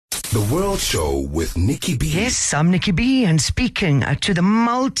The World Show with Nikki B. Yes, I'm Nikki B, and speaking to the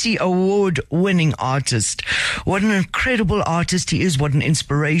multi-award winning artist. What an incredible artist he is, what an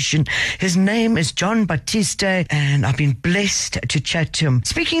inspiration. His name is Jon Batiste, and I've been blessed to chat to him.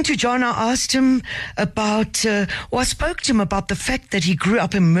 Speaking to Jon, I asked him about, I spoke to him about the fact that he grew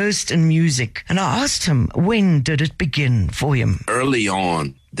up immersed in music. And I asked him, when did it begin for him? Early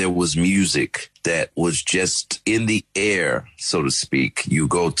on, there was music that was just in the air, so to speak. You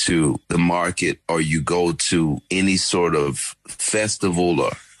go to the market or you go to any sort of festival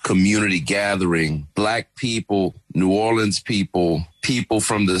or community gathering, Black people, New Orleans people, people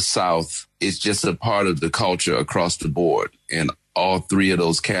from the South, it's just a part of the culture across the board. And all three of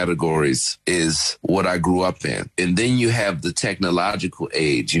those categories is what I grew up in. And then you have the technological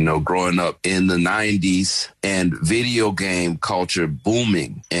age, growing up in the 90s and video game culture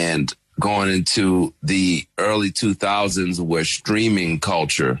booming, and going into the early 2000s where streaming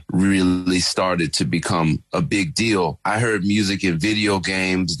culture really started to become a big deal. I heard music in video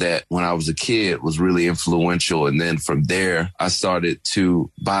games that when I was a kid was really influential. And then from there, I started to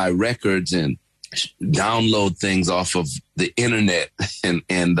buy records and download things off of the internet and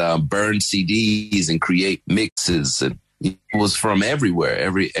burn CDs and create mixes. And it was from everywhere,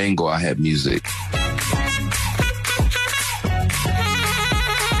 every angle I had music.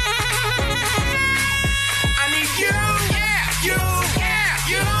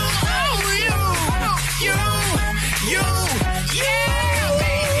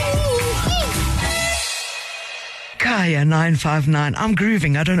 Kaya 959. I'm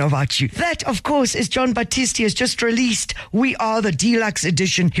grooving. I don't know about you. That, of course, is Jon Batiste. He has just released We Are the Deluxe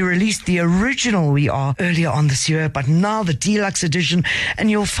Edition. He released the original We Are earlier on this year, but now the Deluxe Edition, and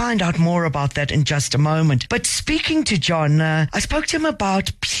you'll find out more about that in just a moment. But speaking to Jon, I spoke to him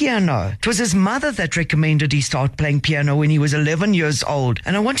about piano. It was his mother that recommended he start playing piano when he was 11 years old,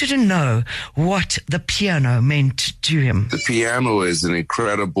 and I wanted to know what the piano meant to him. The piano is an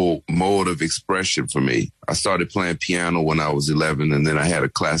incredible mode of expression for me. I started playing piano when I was 11, and then I had a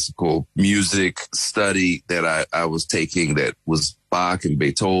classical music study that I was taking that was Bach and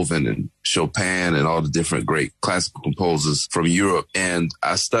Beethoven and Chopin and all the different great classical composers from Europe. And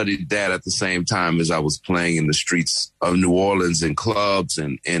I studied that at the same time as I was playing in the streets of New Orleans and clubs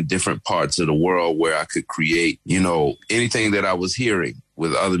and different parts of the world where I could create, anything that I was hearing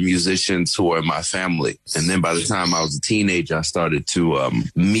with other musicians who are in my family. And then by the time I was a teenager, I started to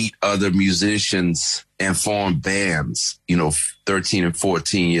meet other musicians and form bands. 13 and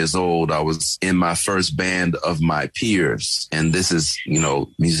 14 years old, I was in my first band of my peers. And this is,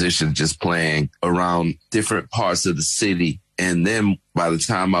 musicians just playing around different parts of the city. And then by the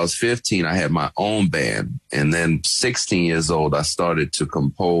time I was 15, I had my own band. And then 16 years old, I started to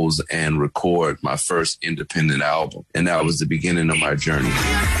compose and record my first independent album. And that was the beginning of my journey.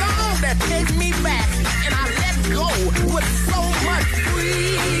 That takes me back, and I let go with so much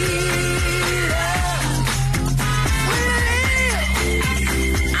freedom.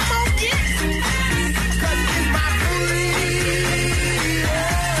 I'm gonna get it, 'cause it's my freedom.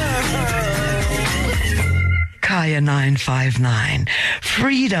 Kaya 959.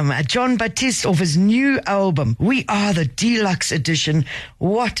 Freedom. Jon Batiste off his new album, We Are the Deluxe Edition.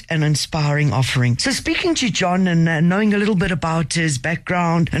 What an inspiring offering. So speaking to Jon and knowing a little bit about his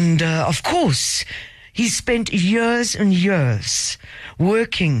background, and of course, he spent years and years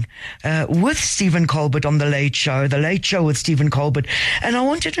working with Stephen Colbert on The Late Show with Stephen Colbert. And I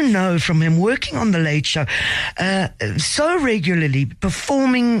wanted to know from him, working on The Late Show so regularly,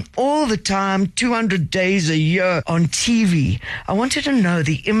 performing all the time, 200 days a year on TV, I wanted to know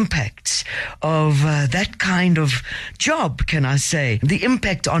the impact of that kind of job, can I say, the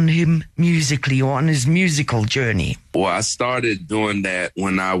impact on him musically or on his musical journey. Well, I started doing that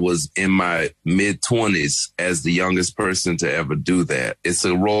when I was in my mid-20s as the youngest person to ever do that. It's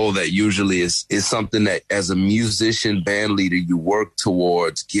a role that usually is something that as a musician, band leader, you work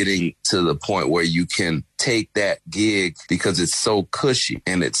towards getting to the point where you can take that gig because it's so cushy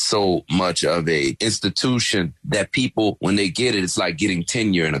and it's so much of a institution that people, when they get it, it's like getting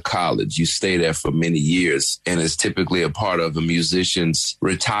tenure in a college. You stay there for many years, and it's typically a part of a musician's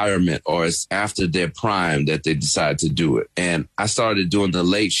retirement, or it's after their prime that they decide to do it. And I started doing The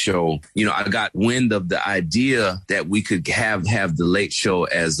Late Show. I got wind of the idea that we could have The Late Show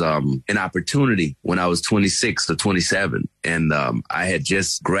as an opportunity when I was 26 or 27. And I had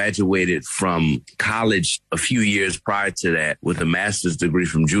just graduated from college a few years prior to that with a master's degree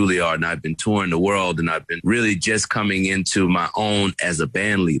from Juilliard, and I've been touring the world, and I've been really just coming into my own as a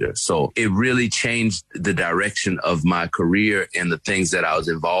band leader. So it really changed the direction of my career and the things that I was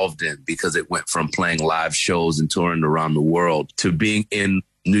involved in, because it went from playing live shows and touring around the world to being in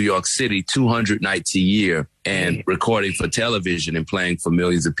New York City 200 nights a year and recording for television and playing for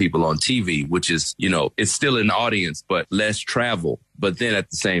millions of people on TV, which is, it's still an audience, but less travel. But then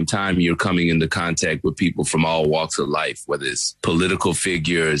at the same time, you're coming into contact with people from all walks of life, whether it's political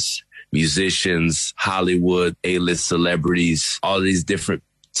figures, musicians, Hollywood, A-list celebrities, all these different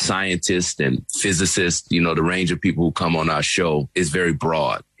scientists and physicists. The range of people who come on our show is very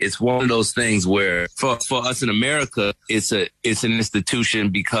broad. It's one of those things where for us in America, it's an institution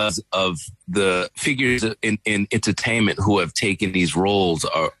because of the figures in entertainment who have taken these roles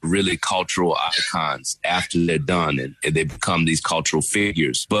are really cultural icons after they're done, and they become these cultural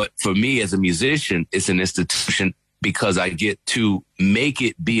figures. But for me as a musician, it's an institution because I get to make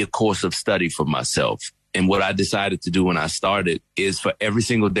it be a course of study for myself. And what I decided to do when I started is for every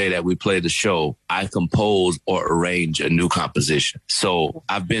single day that we play the show, I compose or arrange a new composition. So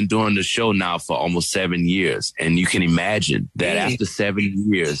I've been doing the show now for almost 7 years. And you can imagine that after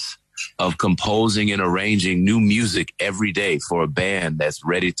 7 years of composing and arranging new music every day for a band that's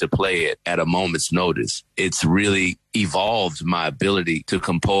ready to play it at a moment's notice, it's really evolved my ability to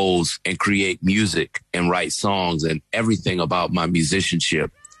compose and create music and write songs, and everything about my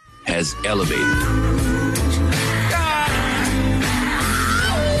musicianship has elevated.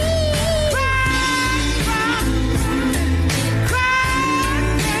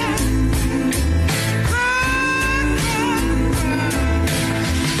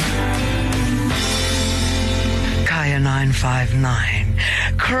 Kaya 959.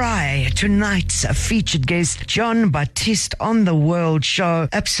 Cry, tonight's featured guest, Jon Batiste on the World Show.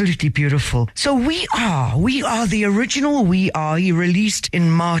 Absolutely beautiful. So we are the original We Are. He released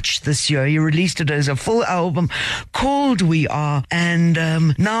in March this year. He released it as a full album called We Are. And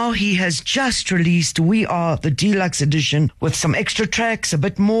now he has just released We Are, the deluxe edition, with some extra tracks, a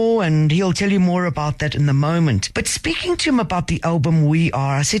bit more, and he'll tell you more about that in a moment. But speaking to him about the album We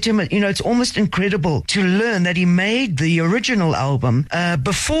Are, I said to him, it's almost incredible to learn that he made the original album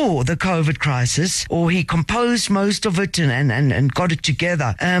before the COVID crisis, or he composed most of it and got it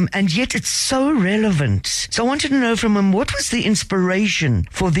together. And yet it's so relevant. So I wanted to know from him, what was the inspiration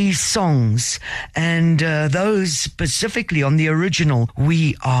for these songs and those specifically on the original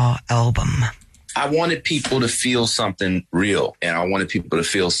We Are album? I wanted people to feel something real, and I wanted people to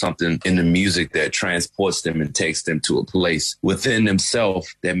feel something in the music that transports them and takes them to a place within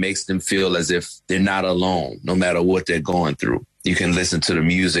themselves that makes them feel as if they're not alone, no matter what they're going through. You can listen to the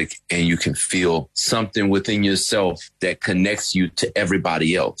music and you can feel something within yourself that connects you to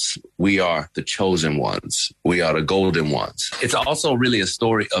everybody else. We are the chosen ones. We are the golden ones. It's also really a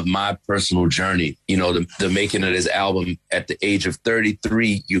story of my personal journey. The making of this album at the age of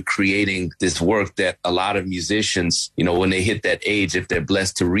 33, you're creating this work that a lot of musicians, when they hit that age, if they're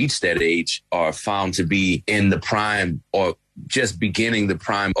blessed to reach that age, are found to be in the prime or just beginning the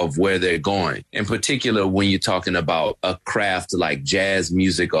prime of where they're going. In particular, when you're talking about a craft like jazz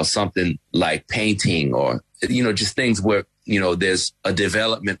music or something like painting or, just things where, there's a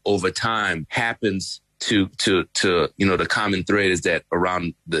development over time happens to the common thread is that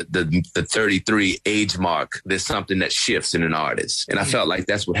around the 33 age mark, there's something that shifts in an artist. And I felt like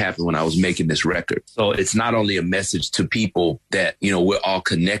that's what happened when I was making this record. So it's not only a message to people that, we're all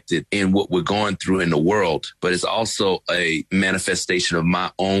connected in what we're going through in the world, but it's also a manifestation of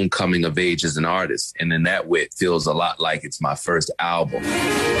my own coming of age as an artist. And in that way, it feels a lot like it's my first album.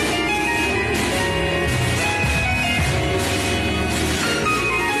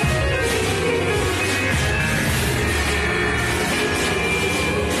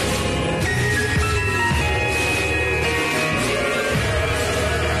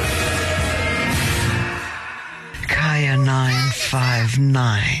 Kaya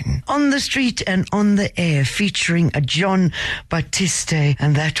 959. On the street and on the air, featuring a Jon Batiste,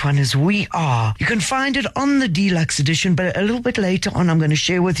 and that one is We Are. You can find it on the deluxe edition, but a little bit later on I'm going to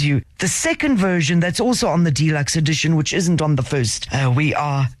share with you the second version that's also on the deluxe edition, which isn't on the first We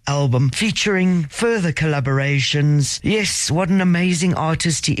Are album, featuring further collaborations. Yes, what an amazing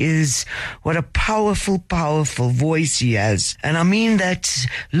artist he is. What a powerful, powerful voice he has. And I mean that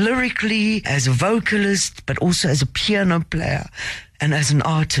lyrically, as a vocalist, but also as a piano player and as an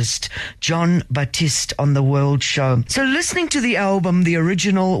artist. Jon Batiste on the World Show. So listening to the album, the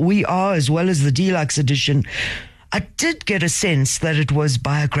original We Are, as well as the deluxe edition, I did get a sense that it was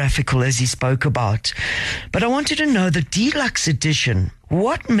biographical, as he spoke about. But I wanted to know the deluxe edition.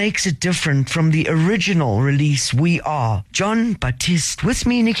 What makes it different from the original release, We Are? Jon Batiste with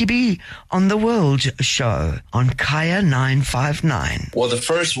me, Nikki B, on The World Show on Kaya 959. Well, the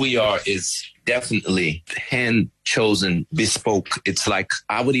first We Are is definitely hand-chosen, bespoke. It's like,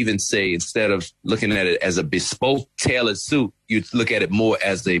 I would even say, instead of looking at it as a bespoke, tailored suit, you look at it more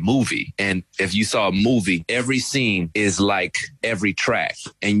as a movie. And if you saw a movie, every scene is like every track.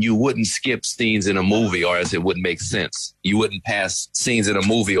 And you wouldn't skip scenes in a movie or else it wouldn't make sense. You wouldn't pass scenes in a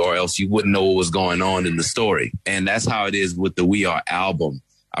movie or else you wouldn't know what was going on in the story. And that's how it is with the We Are album.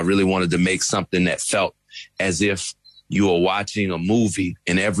 I really wanted to make something that felt as if you are watching a movie,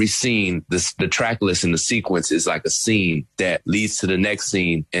 and every scene, the track list and the sequence is like a scene that leads to the next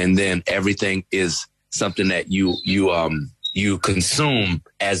scene. And then everything is something that you consume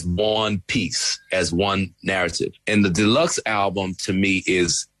as one piece, as one narrative. And the deluxe album to me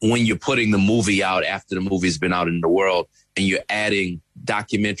is when you're putting the movie out after the movie's been out in the world and you're adding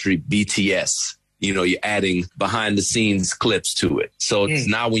documentary BTS. You know, you're adding behind the scenes clips to it. So it's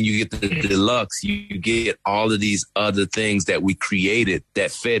now when you get the deluxe, you get all of these other things that we created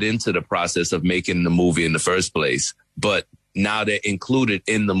that fed into the process of making the movie in the first place. But now they're included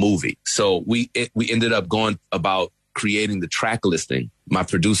in the movie. So we ended up going about creating the track listing. My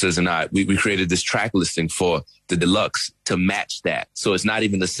producers and I, we created this track listing for the deluxe to match that. So it's not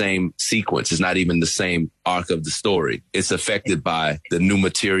even the same sequence. It's not even the same arc of the story. It's affected by the new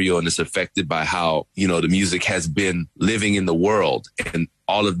material, and it's affected by how, you know, the music has been living in the world. And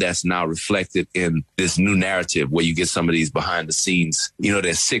all of that's now reflected in this new narrative where you get some of these behind the scenes. You know,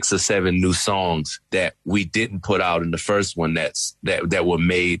 there's 6 or 7 new songs that we didn't put out in the first one that were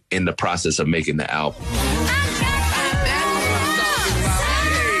made in the process of making the album.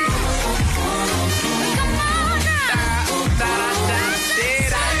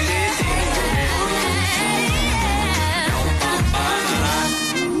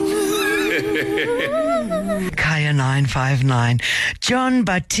 Kaya 959. Jon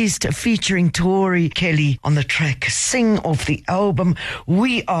Batiste featuring Tori Kelly on the track Sing off the album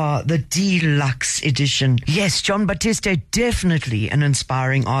We Are, the Deluxe Edition. Yes, Jon Batiste, definitely an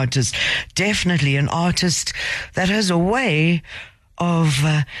inspiring artist. Definitely an artist that has a way of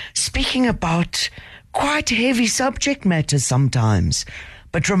speaking about quite heavy subject matter sometimes,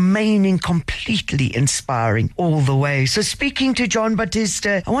 but remaining completely inspiring all the way. So speaking to Jon Batiste,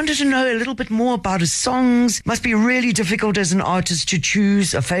 I wanted to know a little bit more about his songs. Must be really difficult as an artist to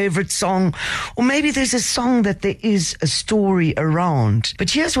choose a favorite song, or maybe there's a song that there is a story around.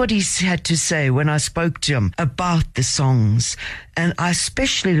 But here's what he had to say when I spoke to him about the songs. And I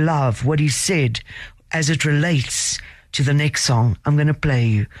especially love what he said as it relates to the next song I'm going to play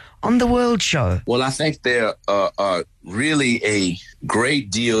you on The World Show. Well, I think there are really a great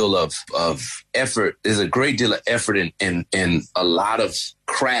deal of effort. There's a great deal of effort and a lot of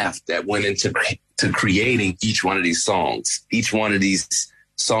craft that went into creating each one of these songs. Each one of these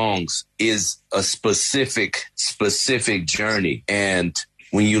songs is a specific journey. And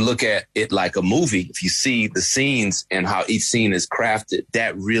when you look at it like a movie, if you see the scenes and how each scene is crafted,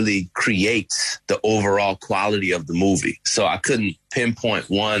 that really creates the overall quality of the movie. So I couldn't pinpoint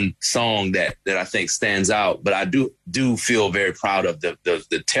one song that I think stands out, but I do feel very proud of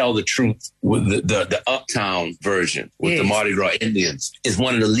the Tell the Truth with the Uptown version with the Mardi Gras Indians. Is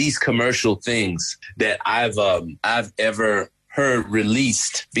one of the least commercial things that I've ever heard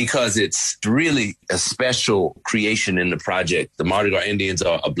released, because it's really a special creation in the project. The Mardi Gras Indians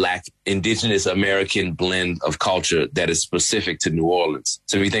are a Black indigenous American blend of culture that is specific to New Orleans.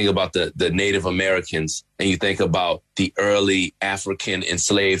 So if you think about the Native Americans and you think about the early African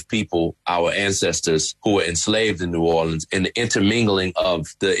enslaved people, our ancestors who were enslaved in New Orleans, and the intermingling of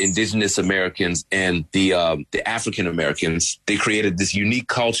the indigenous Americans and the African Americans, they created this unique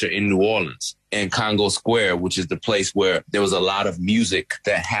culture in New Orleans. And Congo Square, which is the place where there was a lot of music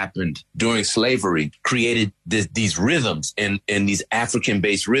that happened during slavery, created these rhythms and these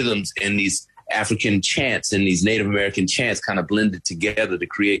African-based rhythms and these African chants and these Native American chants kind of blended together to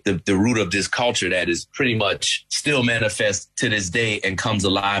create the root of this culture that is pretty much still manifest to this day and comes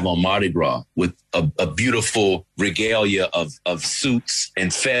alive on Mardi Gras with a beautiful regalia of suits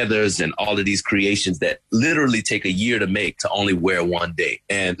and feathers and all of these creations that literally take a year to make to only wear one day.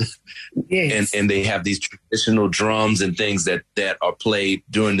 And and they have these traditional drums and things that are played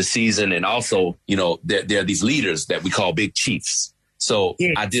during the season. And also, you know, there are these leaders that we call big chiefs. So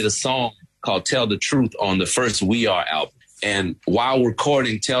I did a song called Tell the Truth on the first We Are album. And while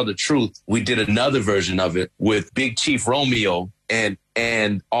recording Tell the Truth, we did another version of it with Big Chief Romeo and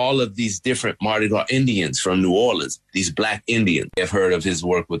all of these different Mardi Gras Indians from New Orleans, these Black Indians. I've heard of his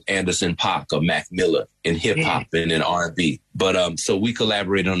work with Anderson .Paak or Mac Miller in hip hop and in R&B. But so we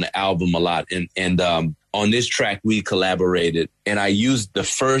collaborated on the album a lot. And on this track, we collaborated, and I used the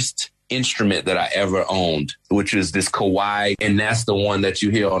first instrument that I ever owned, which is this Kawai, and that's the one that you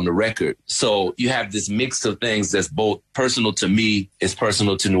hear on the record. So you have this mix of things that's both personal to me, it's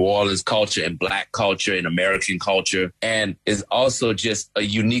personal to New Orleans culture and Black culture and American culture, and is also just a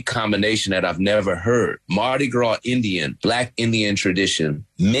unique combination that I've never heard. Mardi Gras Indian, Black Indian tradition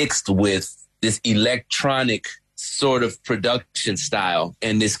mixed with this electronic sort of production style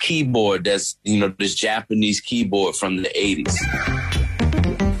and this keyboard that's, this Japanese keyboard from the 80s.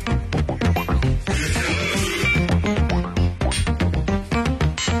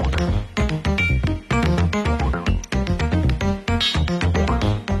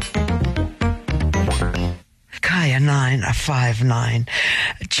 Kaya 959.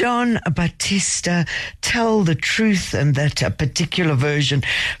 Jon Batiste, Tell the Truth, and that particular version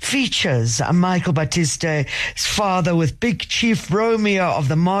features Michael Batiste's father with Big Chief Romeo of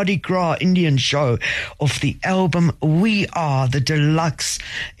the Mardi Gras Indian Show off the album We Are, the Deluxe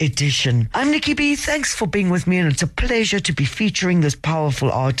Edition. I'm Nikki B. Thanks for being with me, and it's a pleasure to be featuring this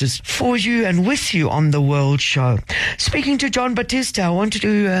powerful artist for you and with you on The World Show. Speaking to Jon Batiste, I wanted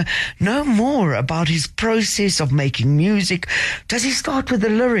to know more about his process of making music. Does he start with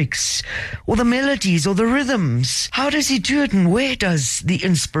the lyrics or the melodies or the rhythms? How does he do it, and where does the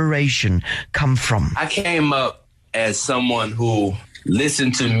inspiration come from? I came up as someone who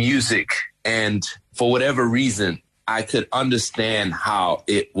listened to music, and for whatever reason, I could understand how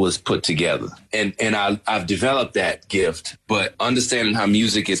it was put together. And I've developed that gift, but understanding how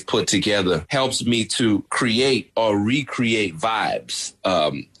music is put together helps me to create or recreate vibes.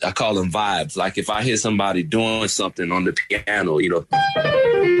 I call them vibes. Like if I hear somebody doing something on the piano,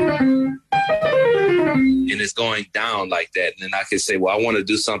 and it's going down like that, and then I can say, well, I want to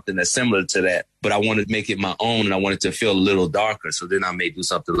do something that's similar to that, but I want to make it my own, and I want it to feel a little darker. So then I may do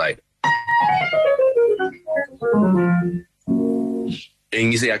something like,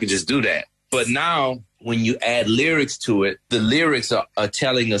 and you say I could just do that. But now when you add lyrics to it, the lyrics are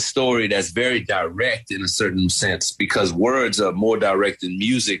telling a story that's very direct in a certain sense, because words are more direct than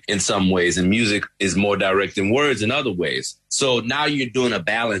music in some ways, and music is more direct than words in other ways. So now you're doing a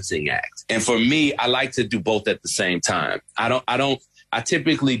balancing act. And for me, I like to do both at the same time. I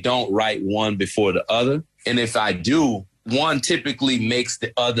typically don't write one before the other. And if I do, one typically makes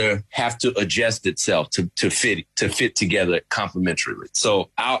the other have to adjust itself to fit together complementarily. So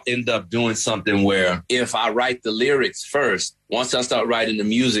I'll end up doing something where if I write the lyrics first, once I start writing the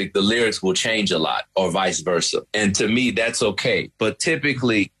music, the lyrics will change a lot, or vice versa. And to me, that's okay. But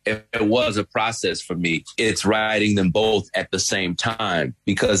typically, if it was a process for me, it's writing them both at the same time,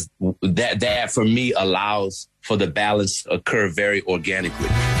 because that for me allows for the balance to occur very organically.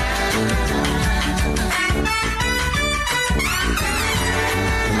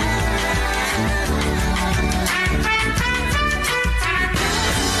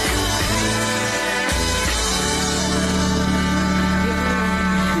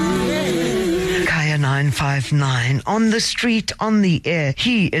 Kaya 959, on the street, on the air.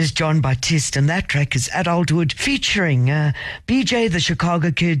 He is Jon Batiste, and that track is Adulthood, featuring BJ the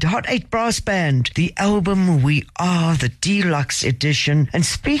Chicago Kid, Hot 8 Brass Band, the album We Are, the Deluxe Edition. And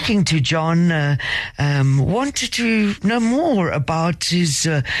speaking to Jon, wanted to know more about his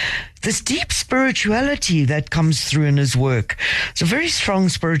this deep spirituality that comes through in his work. It's a very strong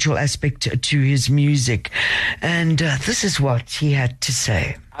spiritual aspect to his music. And this is what he had to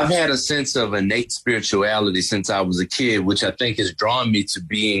say. I've had a sense of innate spirituality since I was a kid, which I think has drawn me to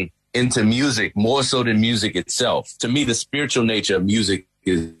being into music more so than music itself. To me, the spiritual nature of music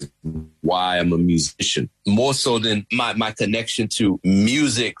is why I'm a musician, more so than my connection to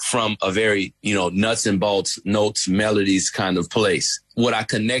music from a very, nuts and bolts, notes, melodies kind of place. What I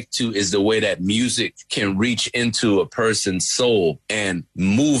connect to is the way that music can reach into a person's soul and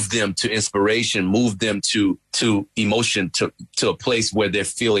move them to inspiration, move them to emotion, to a place where they're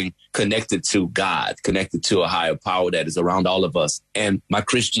feeling connected to God, connected to a higher power that is around all of us. And my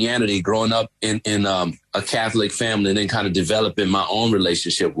Christianity, growing up in a Catholic family, and then kind of developing my own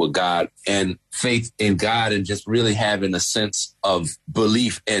relationship with God and faith in God, and just really having a sense of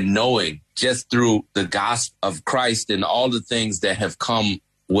belief and knowing just through the gospel of Christ and all the things that have come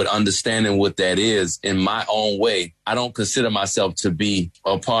with understanding what that is in my own way. I don't consider myself to be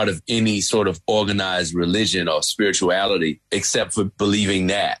a part of any sort of organized religion or spirituality, except for believing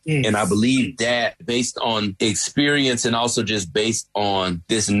that. Yes. And I believe that based on experience, and also just based on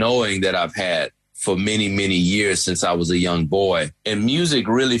this knowing that I've had for many, many years since I was a young boy. And music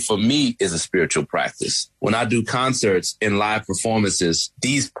really, for me, is a spiritual practice. When I do concerts and live performances,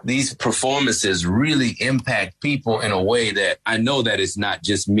 these performances really impact people in a way that I know that it's not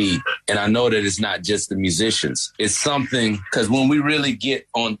just me. And I know that it's not just the musicians. It's something, because when we really get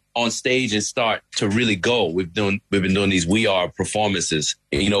on stage and start to really go, we've been doing these We Are performances.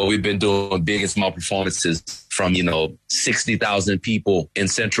 And, we've been doing big and small performances from, 60,000 people in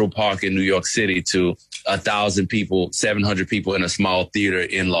Central Park in New York City to 1,000 people, 700 people in a small theater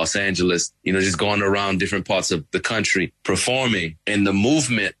in Los Angeles, just going around different parts of the country performing. And the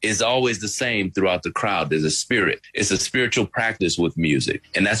movement is always the same throughout the crowd. There's a spirit. It's a spiritual practice with music.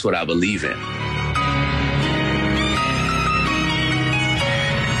 And that's what I believe in.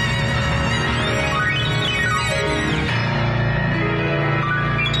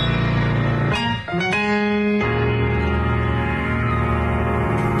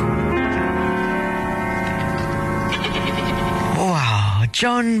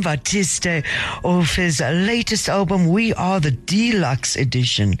 Jon Batiste of his latest album, We Are the Deluxe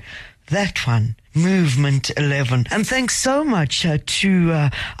Edition. That one, Movement 11. And thanks so much to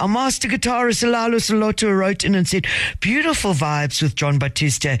our master guitarist, Lalo Saloto, who wrote in and said, beautiful vibes with Jon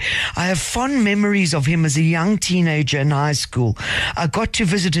Batiste. I have fond memories of him as a young teenager in high school. I got to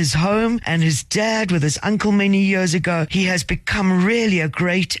visit his home and his dad with his uncle many years ago. He has become really a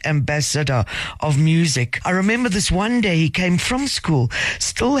great ambassador of music. I remember this one day he came from school,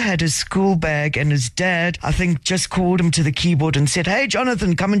 still had his school bag, and his dad, I think, just called him to the keyboard and said, hey,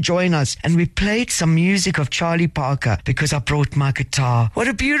 Jonathan, come and join us. And we played some music of Charlie Parker because I brought my guitar. What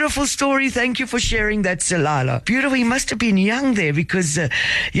a beautiful story. Thank you for sharing that, Salala. Beautiful. He must have been young there because,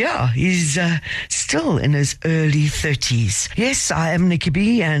 he's still in his early 30s. Yes, I am Nikki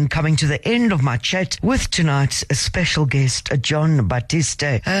B, and coming to the end of my chat with tonight's special guest, Jon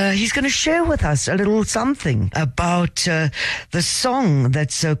Batiste. He's going to share with us a little something about the song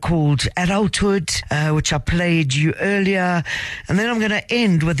that's called Adulthood, which I played you earlier. And then I'm going to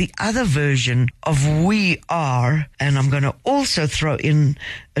end with the other version of We Are, and I'm going to also throw in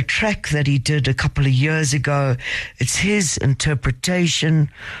a track that he did a couple of years ago. It's his interpretation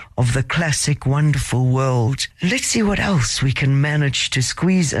of the classic Wonderful World. Let's see what else we can manage to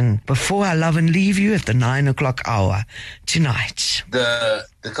squeeze in before I love and leave you at the 9 o'clock hour tonight. The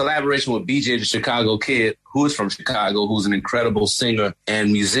collaboration with BJ the Chicago Kid, who is from Chicago, who's an incredible singer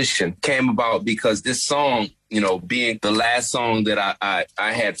and musician, came about because this song, being the last song that I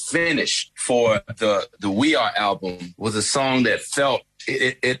had finished for the We Are album, was a song that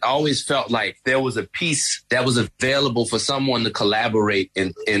it always felt like there was a piece that was available for someone to collaborate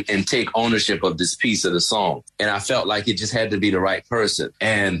and take ownership of this piece of the song. And I felt like it just had to be the right person.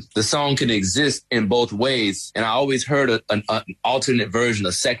 And the song can exist in both ways. And I always heard an alternate version,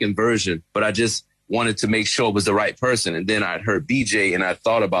 a second version, but I just wanted to make sure it was the right person. And then I'd heard BJ and I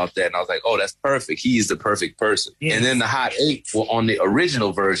thought about that and I was like, oh, that's perfect. He is the perfect person. Yes. And then the Hot 8 were on the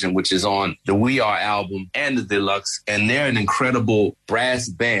original version, which is on the We Are album and the Deluxe. And they're an incredible brass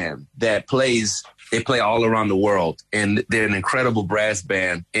band that they play all around the world. And they're an incredible brass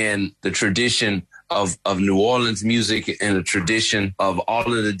band in the tradition of New Orleans music and the tradition of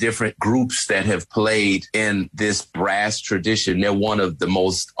all of the different groups that have played in this brass tradition. They're one of the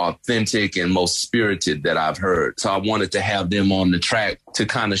most authentic and most spirited that I've heard. So I wanted to have them on the track to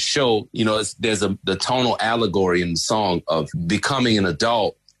kind of show, there's the tonal allegory in the song of becoming an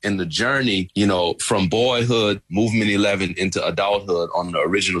adult. And the journey, from boyhood, Movement 11 into adulthood on the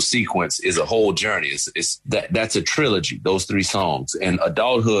original sequence is a whole journey. That's a trilogy, those three songs. And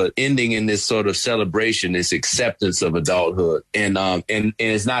adulthood ending in this sort of celebration, this acceptance of adulthood. And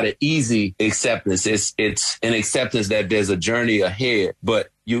it's not an easy acceptance. It's an acceptance that there's a journey ahead, but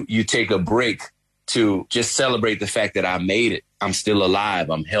you take a break to just celebrate the fact that I made it. I'm still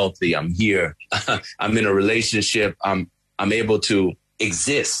alive. I'm healthy. I'm here. I'm in a relationship. I'm able to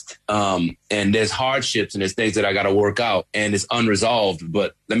exist. And there's hardships and there's things that I got to work out and it's unresolved.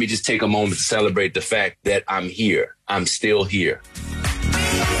 But let me just take a moment to celebrate the fact that I'm here. I'm still here.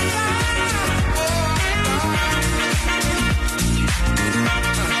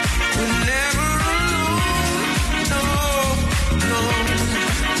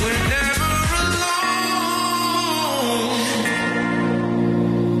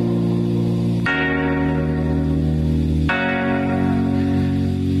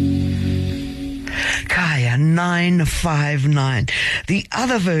 959. The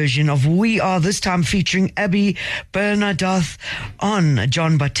other version of We Are, this time featuring Abby Bernadotte on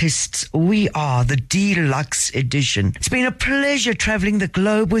Jon Batiste's We Are, the deluxe edition. It's been a pleasure traveling the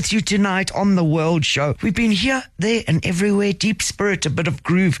globe with you tonight on The World Show. We've been here, there and everywhere, deep spirit, a bit of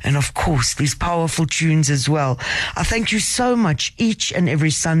groove, and of course these powerful tunes as well. I thank you so much each and every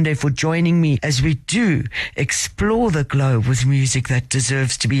Sunday for joining me as we do explore the globe with music that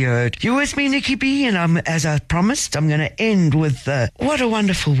deserves to be heard. You're with me, Nikki B, and as I promised, I'm going to end with What a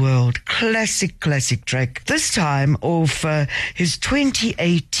Wonderful World, classic track. This time of his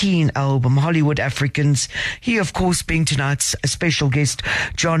 2018 album, Hollywood Africans. He, of course, being tonight's special guest,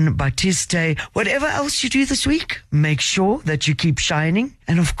 Jon Batiste. Whatever else you do this week, make sure that you keep shining,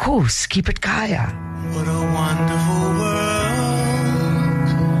 and of course, keep it kaya. What a wonderful world.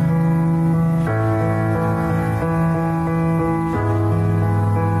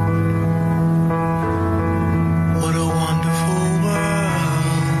 What a wonderful world.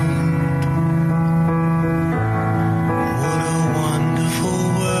 What a wonderful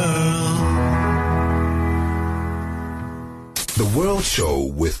world. The World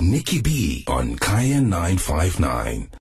Show with Nikki B on Kaya 959.